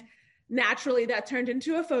 And naturally that turned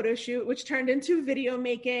into a photo shoot, which turned into video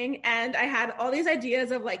making. And I had all these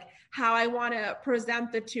ideas of like how I want to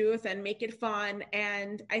present the tooth and make it fun.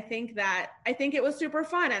 And I think it was super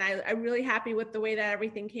fun. And I'm really happy with the way that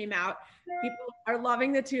everything came out. People are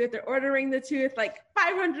loving the tooth. They're ordering the tooth. Like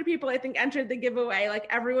 500 people, I think, entered the giveaway. Like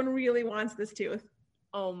everyone really wants this tooth.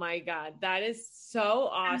 Oh my God. That is so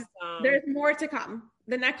awesome. There's more to come.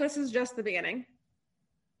 The necklace is just the beginning.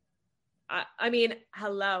 I mean,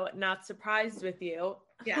 hello, not surprised with you.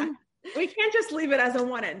 Yeah. We can't just leave it as a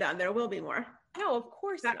one and done. There will be more. No, of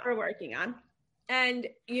course that not. We're working on. And,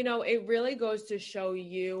 you know, it really goes to show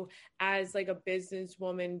you as like a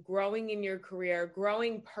businesswoman growing in your career,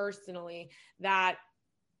 growing personally, that,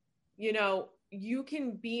 you know, you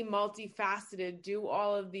can be multifaceted, do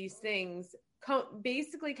all of these things,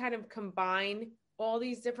 basically kind of combine all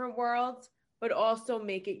these different worlds, but also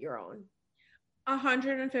make it your own.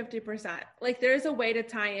 150%. Like there's a way to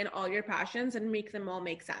tie in all your passions and make them all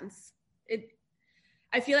make sense.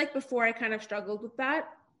 I feel like before I kind of struggled with that,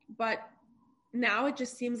 but now it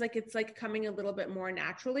just seems like it's like coming a little bit more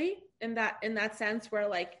naturally in that sense where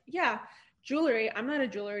like, yeah, jewelry, I'm not a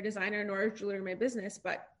jewelry designer nor is jewelry my business,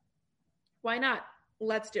 but why not?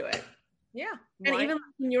 Let's do it. Yeah. And even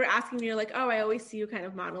when you were asking me, you're like, oh, I always see you kind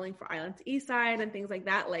of modeling for Island to East Side and things like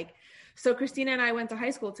that. Like, so Christina and I went to high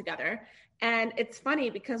school together. And it's funny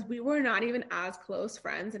because we were not even as close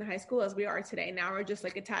friends in high school as we are today. Now we're just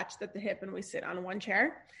like attached at the hip and we sit on one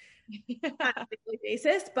chair on a daily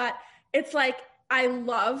basis. But it's like, I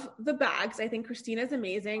love the bags. I think Christina's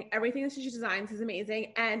amazing. Everything that she designs is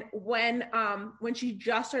amazing. And when she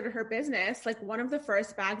just started her business, like one of the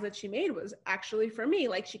first bags that she made was actually for me.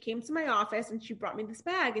 Like she came to my office and she brought me this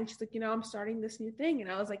bag and she's like, you know, I'm starting this new thing.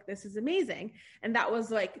 And I was like, this is amazing. And that was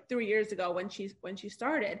like 3 years ago when she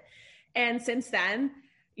started. And since then,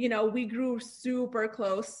 you know, we grew super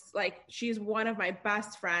close. Like she's one of my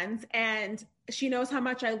best friends and she knows how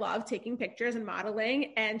much I love taking pictures and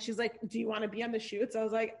modeling. And she's like, do you want to be on the shoots? I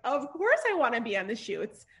was like, of course I want to be on the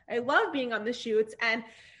shoots. I love being on the shoots. And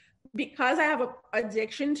because I have an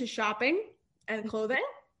addiction to shopping and clothing,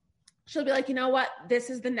 she'll be like, you know what? This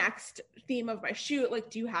is the next theme of my shoot. Like,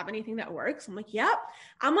 do you have anything that works? I'm like, yep.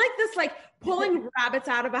 I'm like this, like pulling rabbits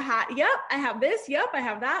out of a hat. Yep. I have this. Yep. I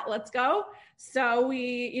have that. Let's go. So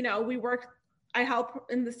we work. I help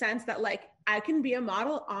in the sense that like, I can be a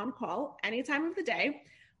model on call any time of the day.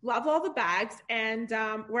 Love all the bags. And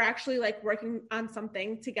we're actually like working on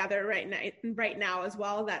something together right now as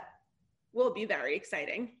well. That will be very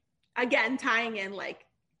exciting. Again, tying in like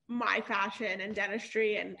my fashion and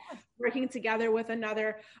dentistry and working together with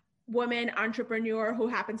another woman entrepreneur who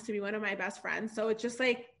happens to be one of my best friends. So it's just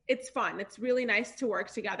like, it's fun. It's really nice to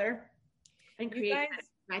work together and create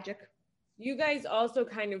magic. You guys also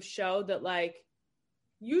kind of show that like,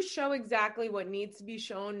 you show exactly what needs to be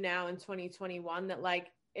shown now in 2021, that like,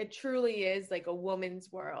 it truly is like a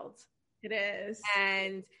woman's world. It is.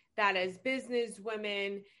 And that as business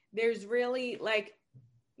women, there's really like,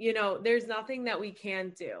 you know, there's nothing that we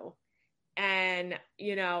can't do. And,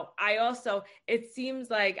 you know, it seems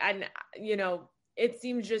like, and, you know, it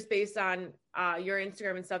seems just based on your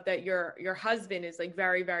Instagram and stuff that your husband is like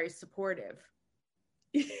very, very supportive.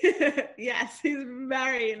 Yes, he's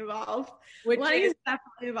very involved. He's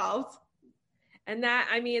definitely involved. And that,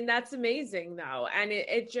 I mean, that's amazing though. And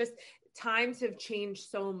it just, times have changed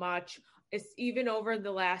so much. it's even over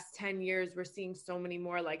the last 10 years, we're seeing so many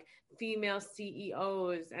more like female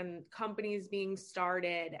CEOs and companies being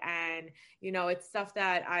started. And, you know, it's stuff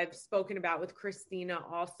that I've spoken about with Christina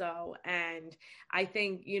also. And I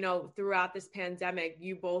think, you know, throughout this pandemic,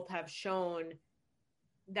 you both have shown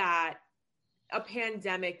that a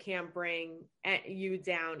pandemic can't bring you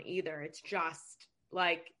down either. It's just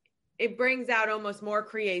like, it brings out almost more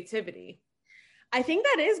creativity. I think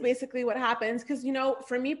that is basically what happens. Cause you know,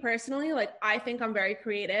 for me personally, like I think I'm very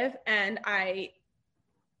creative and I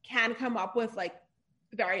can come up with like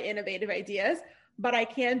very innovative ideas, but I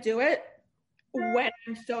can't do it when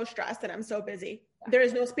I'm so stressed and I'm so busy. There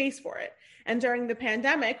is no space for it. And during the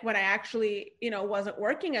pandemic, when I actually, you know, wasn't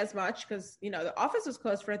working as much because, you know, the office was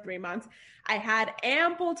closed for 3 months, I had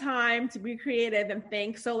ample time to be creative and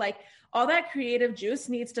think. So like all that creative juice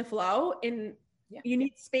needs to flow in. Yeah. You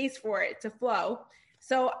need space for it to flow.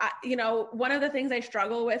 So, you know, one of the things I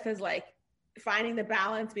struggle with is like finding the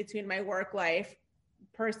balance between my work life,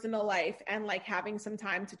 personal life, and like having some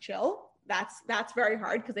time to chill. That's very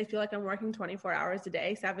hard because I feel like I'm working 24 hours a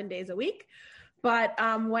day, 7 days a week. But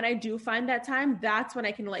when I do find that time, that's when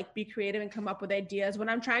I can like be creative and come up with ideas. When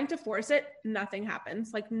I'm trying to force it, nothing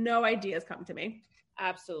happens. Like no ideas come to me.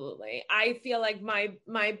 Absolutely. I feel like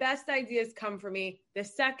my best ideas come for me the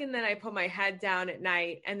second that I put my head down at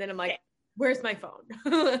night and then I'm like, where's my phone?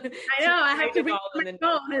 I know. I have to reach my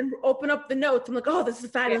phone and open up the notes. I'm like, oh, this is a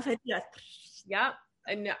fabulous idea. Yep.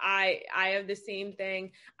 And I have the same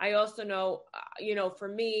thing. I also know, you know, for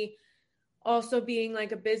me, also being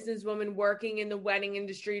like a businesswoman working in the wedding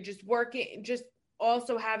industry, just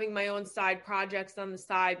also having my own side projects on the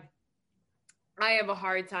side, I have a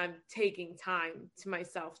hard time taking time to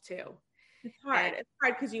myself too. It's hard. It's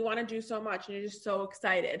hard because you want to do so much and you're just so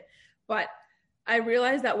excited. But I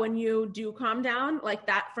realize that when you do calm down like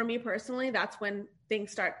that, for me personally, that's when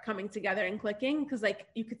things start coming together and clicking because like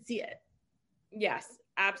you could see it. Yes,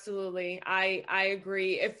 absolutely. I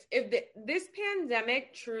agree. This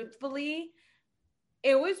pandemic, truthfully,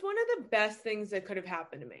 it was one of the best things that could have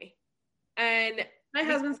happened to me. And my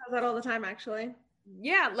husband says that all the time, actually.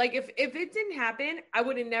 Yeah, like if it didn't happen, I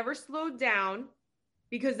would have never slowed down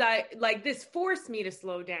because this forced me to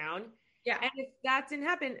slow down. Yeah. And if that didn't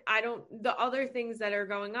happen, the other things that are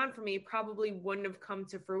going on for me probably wouldn't have come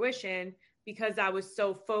to fruition because I was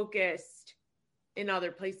so focused in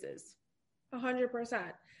other places. 100%.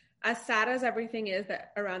 As sad as everything is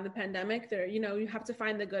that around the pandemic, there, you know, you have to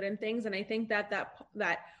find the good in things. And I think that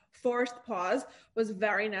forced pause was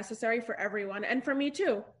very necessary for everyone. And for me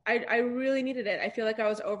too. I really needed it. I feel like I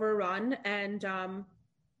was overrun and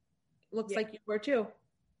looks like you were too.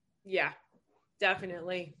 Yeah,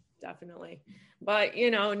 definitely. But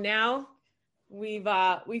you know, now we've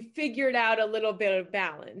figured out a little bit of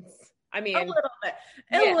balance. I mean, a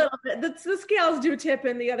little bit. The scales do tip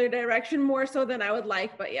in the other direction more so than I would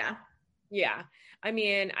like, but yeah. Yeah. I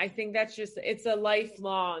mean, I think it's a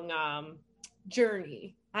lifelong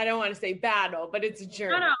journey. I don't want to say battle, but it's a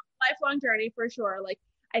journey. No, lifelong journey for sure. Like,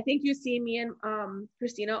 I think you see me and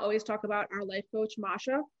Christina always talk about our life coach,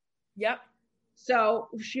 Masha. Yep. So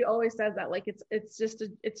she always says that like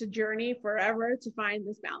it's a journey forever to find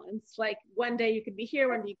this balance. Like one day you could be here,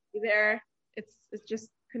 one day you could be there. It's just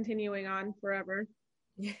continuing on forever.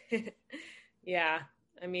 Yeah.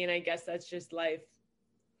 I mean, I guess that's just life.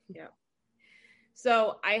 Yeah.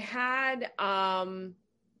 So I had,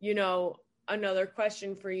 you know, another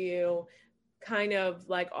question for you, kind of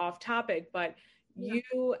like off topic, but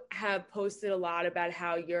you have posted a lot about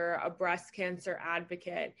how you're a breast cancer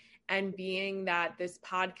advocate, and being that this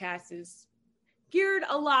podcast is geared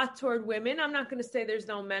a lot toward women. I'm not going to say there's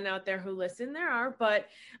no men out there who listen. There are, but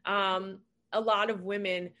a lot of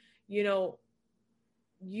women, you know,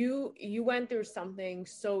 you went through something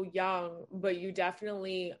so young, but you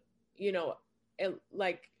definitely, you know,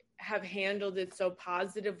 have handled it so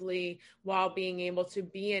positively while being able to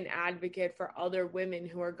be an advocate for other women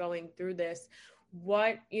who are going through this.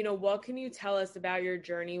 What can you tell us about your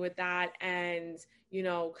journey with that? And, you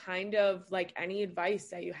know, kind of like any advice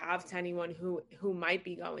that you have to anyone who might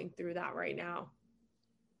be going through that right now?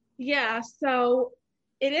 Yeah. So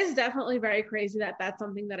it is definitely very crazy that that's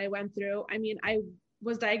something that I went through. I mean, I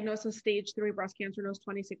was diagnosed with stage 3 breast cancer when I was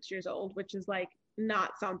 26 years old, which is like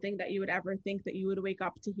not something that you would ever think that you would wake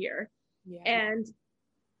up to hear. Yeah. And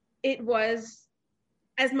it was,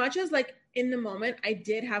 as much as like in the moment, I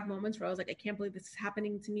did have moments where I was like, I can't believe this is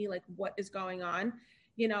happening to me. Like, what is going on?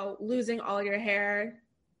 You know, losing all your hair,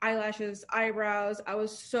 eyelashes, eyebrows. I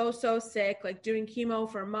was so sick, like doing chemo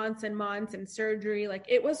for months and months and surgery. Like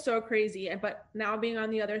it was so crazy. But now being on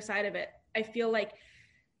the other side of it, I feel like,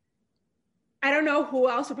 I don't don't know who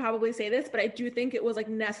else would probably say this, but I do think it was like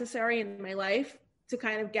necessary in my life to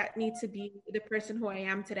kind of get me to be the person who I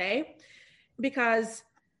am today, because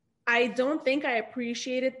I don't think I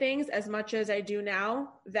appreciated things as much as I do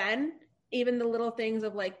now then. Even the little things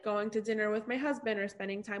of like going to dinner with my husband or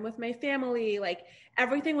spending time with my family, like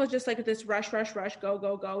everything was just like this rush, go,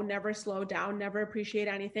 go, go, never slow down, never appreciate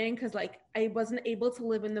anything. Cause like I wasn't able to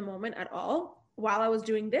live in the moment at all. While I was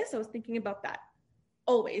doing this, I was thinking about that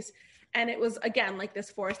always. And it was, again, like this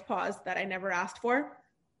forced pause that I never asked for,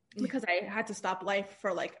 because I had to stop life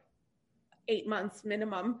for like 8 months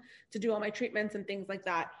minimum to do all my treatments and things like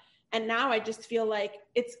that. And now I just feel like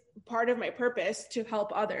it's part of my purpose to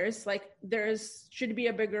help others. Like should be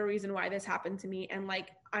a bigger reason why this happened to me. And like,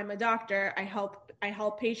 I'm a doctor, I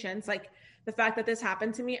help patients. Like the fact that this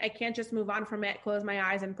happened to me, I can't just move on from it, close my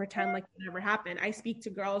eyes and pretend like it never happened. I speak to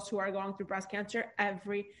girls who are going through breast cancer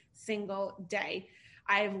every single day.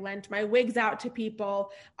 I've lent my wigs out to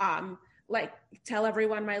people, like tell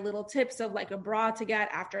everyone my little tips of like a bra to get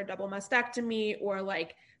after a double mastectomy, or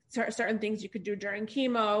like certain things you could do during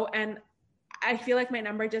chemo. And I feel like my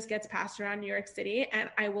number just gets passed around New York City, and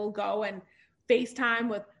I will go and FaceTime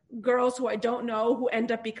with girls who I don't know, who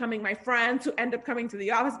end up becoming my friends, who end up coming to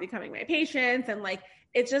the office, becoming my patients. And like,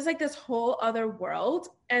 it's just like this whole other world.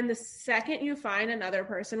 And the second you find another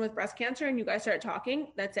person with breast cancer and you guys start talking,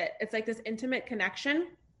 that's it. It's like this intimate connection.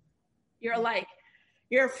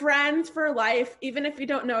 You're friends for life, even if you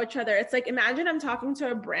don't know each other. It's like, imagine I'm talking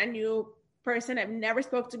to a brand new person I've never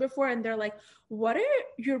spoke to before, and they're like, what are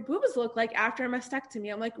your boobs look like after a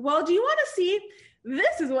mastectomy? I'm like, well, do you want to see?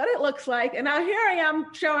 This is what it looks like. And now here I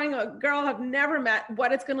am showing a girl I've never met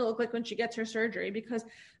what it's going to look like when she gets her surgery, because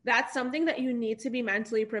that's something that you need to be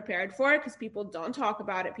mentally prepared for, because people don't talk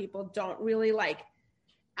about it. People don't really like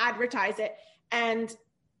advertise it. And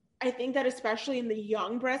I think that especially in the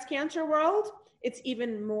young breast cancer world, it's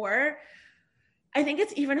even more, I think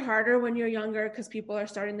it's even harder when you're younger, because people are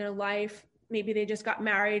starting their life. Maybe they just got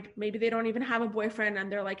married. Maybe they don't even have a boyfriend,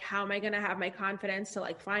 and they're like, how am I going to have my confidence to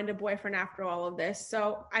like find a boyfriend after all of this?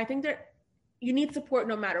 So I think that you need support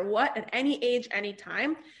no matter what, at any age, any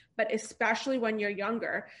time, but especially when you're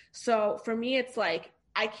younger. So for me, it's like,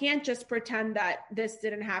 I can't just pretend that this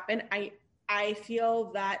didn't happen. I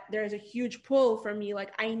feel that there's a huge pull for me.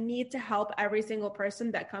 Like, I need to help every single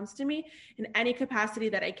person that comes to me in any capacity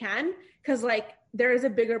that I can. Cause like, there is a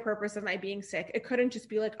bigger purpose of my being sick. It couldn't just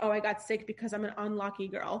be like, oh, I got sick because I'm an unlucky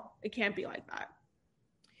girl. It can't be like that.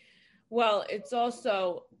 Well, it's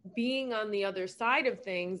also being on the other side of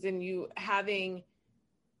things, and you having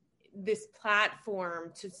this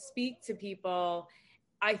platform to speak to people.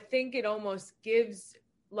 I think it almost gives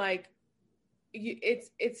like,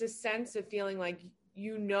 it's a sense of feeling like,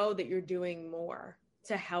 you know, that you're doing more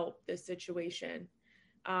to help this situation.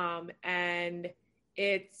 And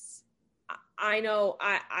it's, I know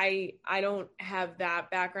I don't have that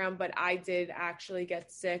background, but I did actually get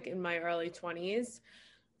sick in my early 20s.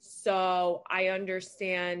 So I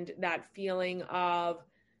understand that feeling of,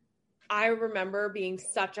 I remember being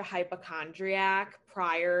such a hypochondriac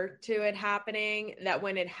prior to it happening, that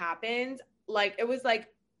when it happened, like, it was like,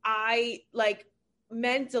 I like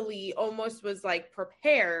mentally almost was like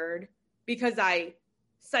prepared, because I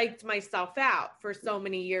psyched myself out for so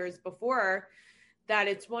many years before, that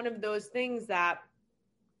it's one of those things that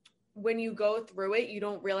when you go through it, you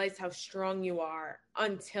don't realize how strong you are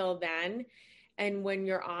until then. And when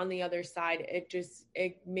you're on the other side,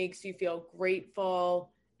 it makes you feel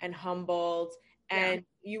grateful and humbled. And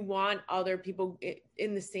you want other people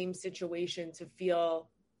in the same situation to feel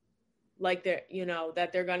like they're, you know,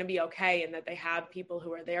 that they're going to be okay, and that they have people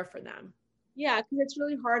who are there for them. Yeah, because it's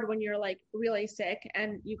really hard when you're like really sick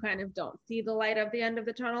and you kind of don't see the light of the end of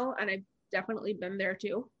the tunnel. And I've definitely been there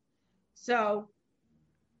too. So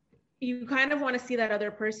you kind of want to see that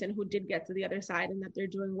other person who did get to the other side and that they're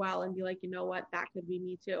doing well, and be like, you know what, that could be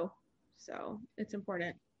me too. So it's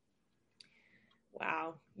important.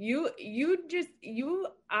 Wow. You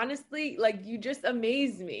honestly, like, you just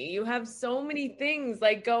amaze me. You have so many things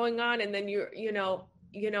like going on, and then you're, you know,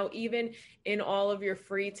 even in all of your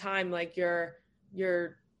free time, like you're,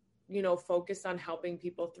 you know, focused on helping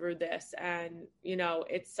people through this. And, you know,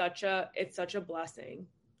 it's such a blessing,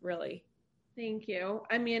 really. Thank you.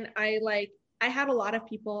 I mean, I had a lot of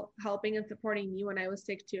people helping and supporting me when I was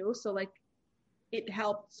sick too. So like, it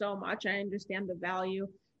helped so much. I understand the value,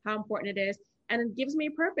 how important it is. And it gives me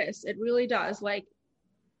purpose. It really does. Like,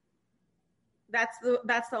 that's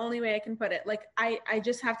the only way I can put it. Like, I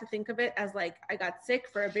just have to think of it as like, I got sick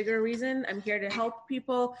for a bigger reason. I'm here to help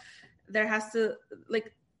people. It has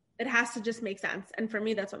to just make sense. And for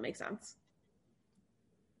me, that's what makes sense.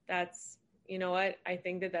 That's you know what? I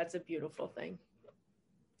think that that's a beautiful thing.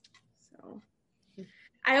 So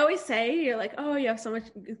I always say, you're like, oh, you have so much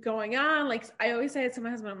going on. Like, I always say it to my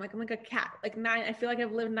husband, I'm like a cat, like I feel like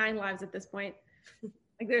I've lived 9 lives at this point.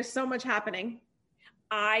 Like, there's so much happening.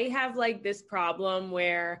 I have like this problem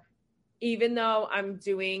where even though I'm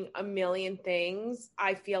doing a million things,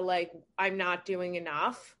 I feel like I'm not doing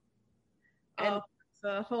enough. And it's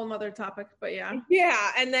a whole nother topic, but yeah.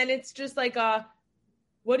 Yeah. And then it's just like,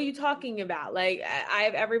 what are you talking about? Like, I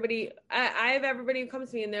have everybody who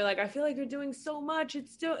comes to me and they're like, I feel like you're doing so much.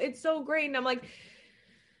 It's so great. And I'm like,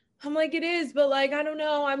 it is, but like, I don't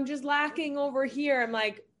know. I'm just lacking over here. I'm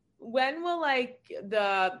like, when will like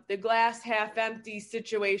the glass half empty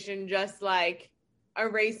situation just like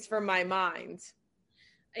erase from my mind?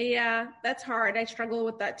 Yeah, that's hard. I struggle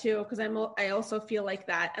with that too, because I also feel like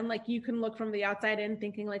that. And like, you can look from the outside in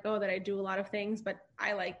thinking like, oh, that I do a lot of things, but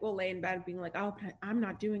I like will lay in bed being like, oh, but I'm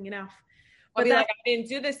not doing enough. I'll be like, I didn't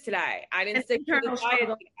do this today. I didn't stick to the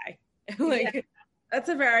diet today. Like, yeah, that's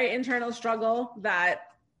a very internal struggle that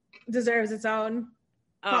deserves its own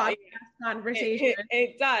conversation.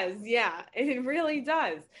 It does. Yeah, it really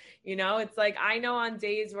does. You know, it's like, I know on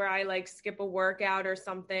days where I like skip a workout or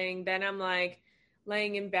something, then I'm like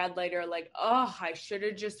laying in bed later, like, oh, I should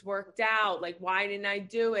have just worked out. Like, why didn't I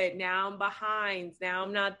do it? Now I'm behind. Now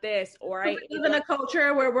I'm not this. Or I live in a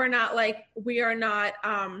culture where we are not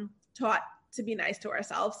taught to be nice to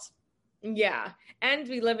ourselves. Yeah. And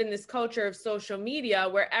we live in this culture of social media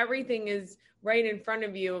where everything is right in front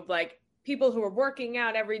of you, of like people who are working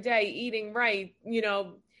out every day, eating right, you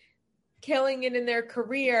know, killing it in their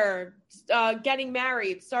career, getting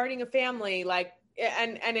married, starting a family, like,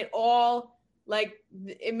 and it all, like,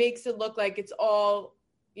 it makes it look like it's all,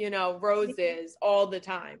 you know, roses all the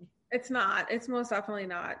time. It's not. It's most definitely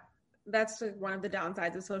not. That's one of the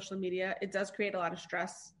downsides of social media. It does create a lot of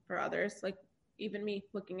stress for others. Like, even me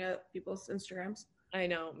looking at people's Instagrams. I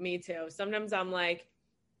know, me too. Sometimes I'm like,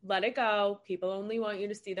 let it go. People only want you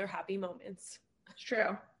to see their happy moments. It's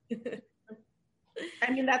true.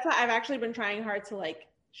 I mean, that's why I've actually been trying hard to like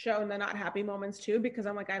show the not happy moments too, because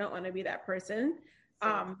I'm like, I don't want to be that person.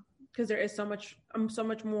 Because there is so much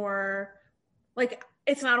more, like,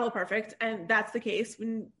 it's not all perfect. And that's the case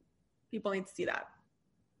when people need to see that.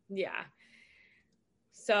 Yeah.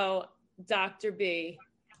 So, Dr. B,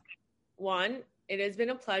 it has been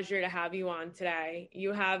a pleasure to have you on today.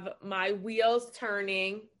 You have my wheels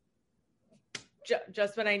turning.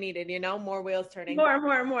 Just what I needed, you know, more wheels turning.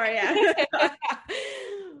 More, yeah.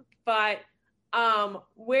 But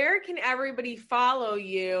where can everybody follow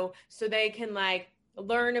you so they can like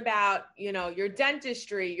learn about, you know, your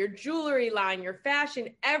dentistry, your jewelry line, your fashion,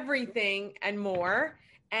 everything and more,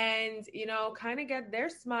 and, you know, kind of get their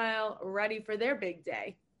smile ready for their big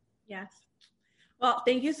day? Yes. Well,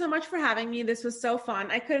 thank you so much for having me. This was so fun.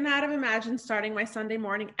 I could not have imagined starting my Sunday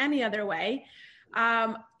morning any other way.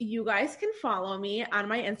 You guys can follow me on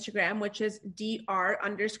my Instagram, which is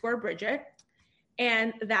dr_Bridget.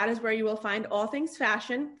 And that is where you will find all things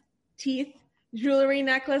fashion, teeth, jewelry,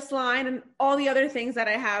 necklace line, and all the other things that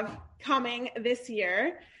I have coming this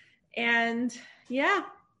year. And yeah,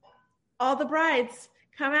 all the brides,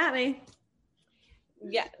 come at me.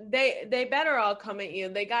 Yeah, they better all come at you.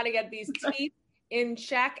 They got to get these teeth in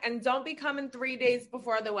check, and don't be coming 3 days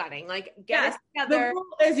before the wedding. Like, get it together. The rule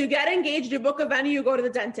is you get engaged, you book a venue, you go to the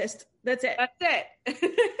dentist. That's it.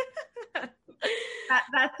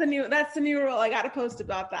 That's the new rule. I got to post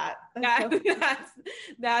about that.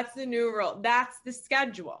 That's the new rule. That's the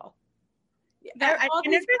schedule. I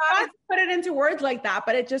never thought to put it into words like that,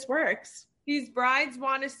 but it just works. These brides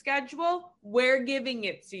want a schedule. We're giving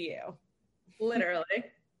it to you. Literally.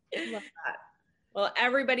 Love that. Well,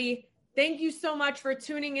 everybody, thank you so much for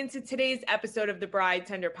tuning into today's episode of the Bride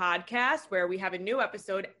Tender Podcast, where we have a new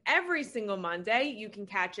episode every single Monday. You can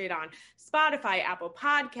catch it on Spotify, Apple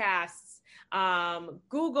Podcasts,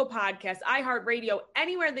 Google Podcasts, iHeartRadio,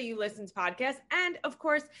 anywhere that you listen to podcasts. And of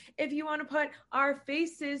course, if you want to put our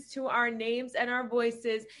faces to our names and our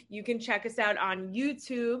voices, you can check us out on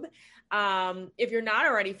YouTube. If you're not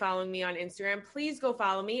already following me on Instagram, please go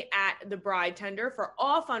follow me at The Bride Tender for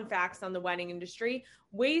all fun facts on the wedding industry,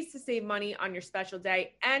 ways to save money on your special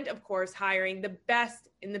day, and of course, hiring the best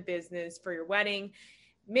in the business for your wedding.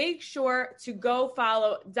 Make sure to go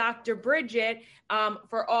follow Dr. Bridget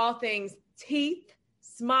for all things teeth,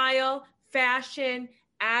 smile, fashion,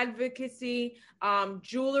 advocacy,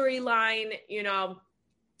 jewelry line. You know,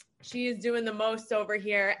 she is doing the most over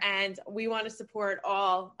here, and we want to support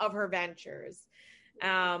all of her ventures.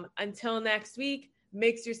 Until next week,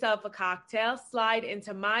 mix yourself a cocktail, slide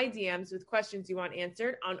into my DMs with questions you want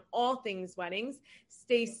answered on all things weddings.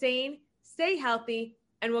 Stay sane, stay healthy,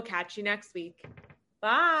 and we'll catch you next week.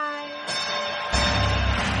 Bye.